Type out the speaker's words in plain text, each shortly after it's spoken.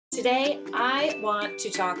Today, I want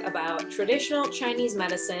to talk about traditional Chinese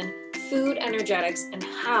medicine, food energetics, and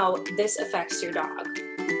how this affects your dog.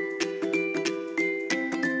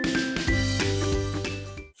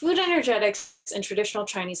 Food energetics in traditional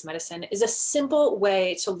Chinese medicine is a simple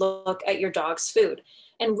way to look at your dog's food.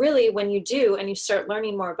 And really, when you do and you start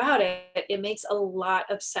learning more about it, it makes a lot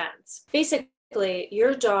of sense. Basically,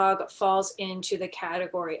 your dog falls into the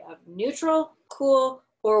category of neutral, cool,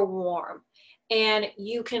 or warm. And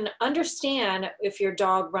you can understand if your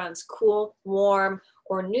dog runs cool, warm,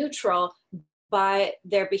 or neutral by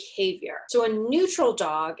their behavior. So a neutral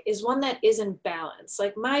dog is one that is in balance.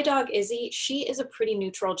 Like my dog Izzy, she is a pretty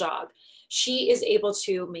neutral dog. She is able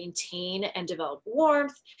to maintain and develop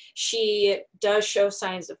warmth. She does show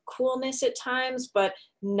signs of coolness at times, but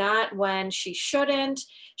not when she shouldn't.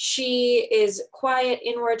 She is quiet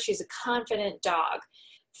inward. She's a confident dog.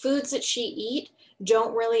 Foods that she eats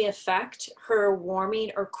don't really affect her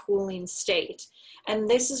warming or cooling state. And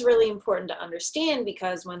this is really important to understand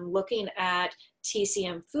because when looking at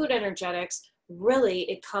TCM food energetics, really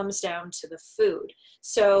it comes down to the food.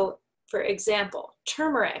 So for example,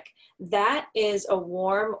 turmeric, that is a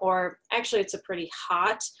warm, or actually it's a pretty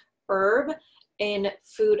hot herb in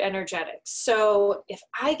food energetics. So if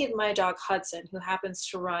I give my dog Hudson, who happens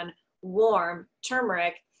to run warm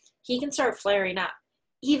turmeric, he can start flaring up,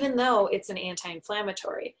 even though it's an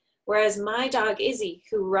anti-inflammatory. Whereas my dog Izzy,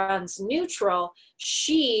 who runs neutral,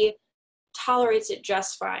 she tolerates it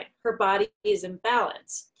just fine. Her body is in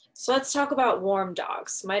balance. So let's talk about warm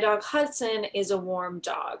dogs. My dog Hudson is a warm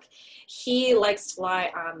dog. He likes to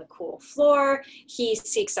lie on the cool floor. He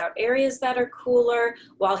seeks out areas that are cooler.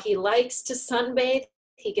 While he likes to sunbathe,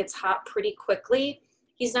 he gets hot pretty quickly.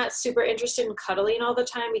 He's not super interested in cuddling all the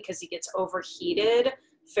time because he gets overheated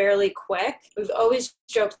fairly quick. We've always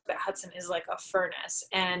joked that Hudson is like a furnace,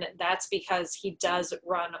 and that's because he does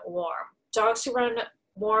run warm. Dogs who run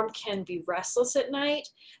warm can be restless at night.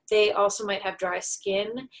 They also might have dry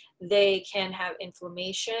skin. They can have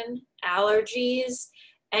inflammation, allergies.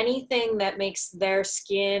 Anything that makes their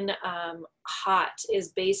skin hot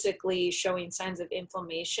is basically showing signs of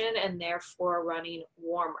inflammation and therefore running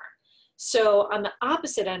warmer. So on the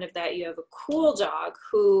opposite end of that, you have a cool dog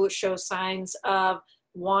who shows signs of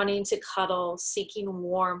wanting to cuddle, seeking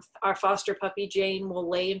warmth. Our foster puppy Jane will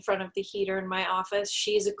lay in front of the heater in my office.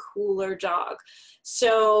 She's a cooler dog.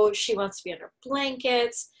 So she wants to be under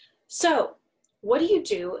blankets. So what do you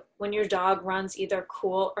do when your dog runs either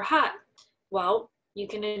cool or hot? Well, you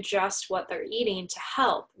can adjust what they're eating to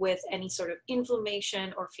help with any sort of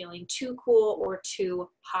inflammation or feeling too cool or too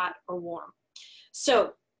hot or warm.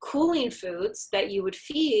 So cooling foods that you would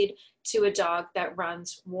feed to a dog that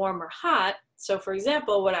runs warm or hot. So for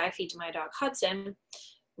example, what I feed to my dog Hudson,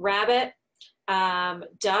 rabbit,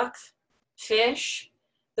 duck, fish,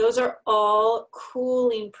 those are all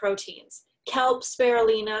cooling proteins. Kelp,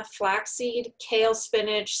 spirulina, flaxseed, kale,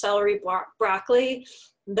 spinach, celery, broccoli,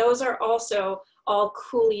 those are also all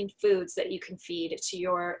cooling foods that you can feed to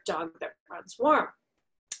your dog that runs warm.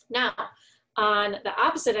 Now, on the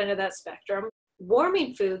opposite end of that spectrum,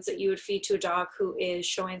 warming foods that you would feed to a dog who is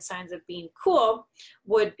showing signs of being cool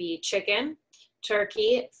would be chicken,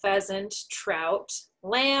 turkey, pheasant, trout,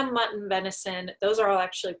 lamb, mutton, venison. Those are all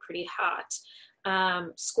actually pretty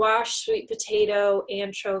hot. Squash, sweet potato,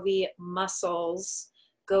 anchovy, mussels,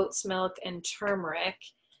 goat's milk, and turmeric.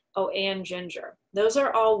 Oh, and ginger. Those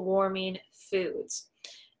are all warming foods.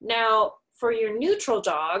 Now, for your neutral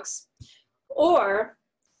dogs, or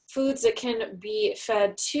foods that can be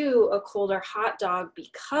fed to a cold or hot dog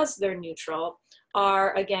because they're neutral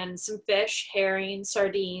are, again, some fish, herring,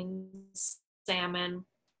 sardines, salmon.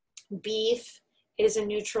 Beef is a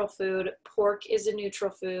neutral food. Pork is a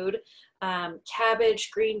neutral food.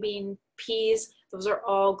 Cabbage, green bean, peas, those are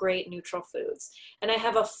all great neutral foods. And I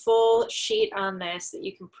have a full sheet on this that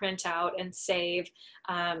you can print out and save.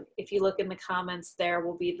 If you look in the comments, there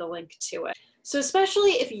will be the link to it. So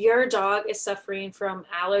especially if your dog is suffering from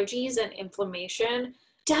allergies and inflammation,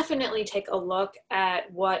 definitely take a look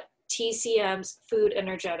at what TCM's food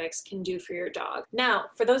energetics can do for your dog. Now,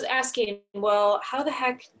 for those asking, well, how the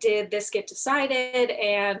heck did this get decided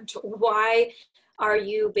and why are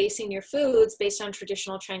you basing your foods based on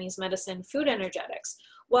traditional Chinese medicine food energetics?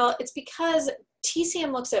 Well, it's because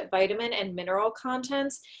TCM looks at vitamin and mineral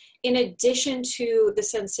contents in addition to the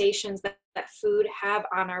sensations that food have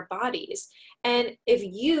on our bodies. And if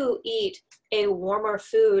you eat a warmer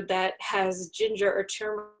food that has ginger or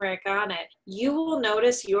turmeric on it, you will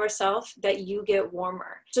notice yourself that you get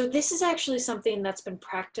warmer. So this is actually something that's been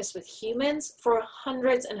practiced with humans for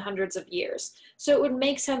hundreds and hundreds of years. So it would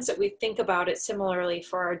make sense that we think about it similarly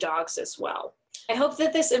for our dogs as well. I hope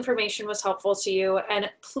that this information was helpful to you, and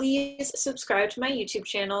please subscribe to my YouTube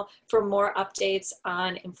channel for more updates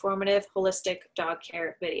on informative holistic dog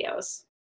care videos.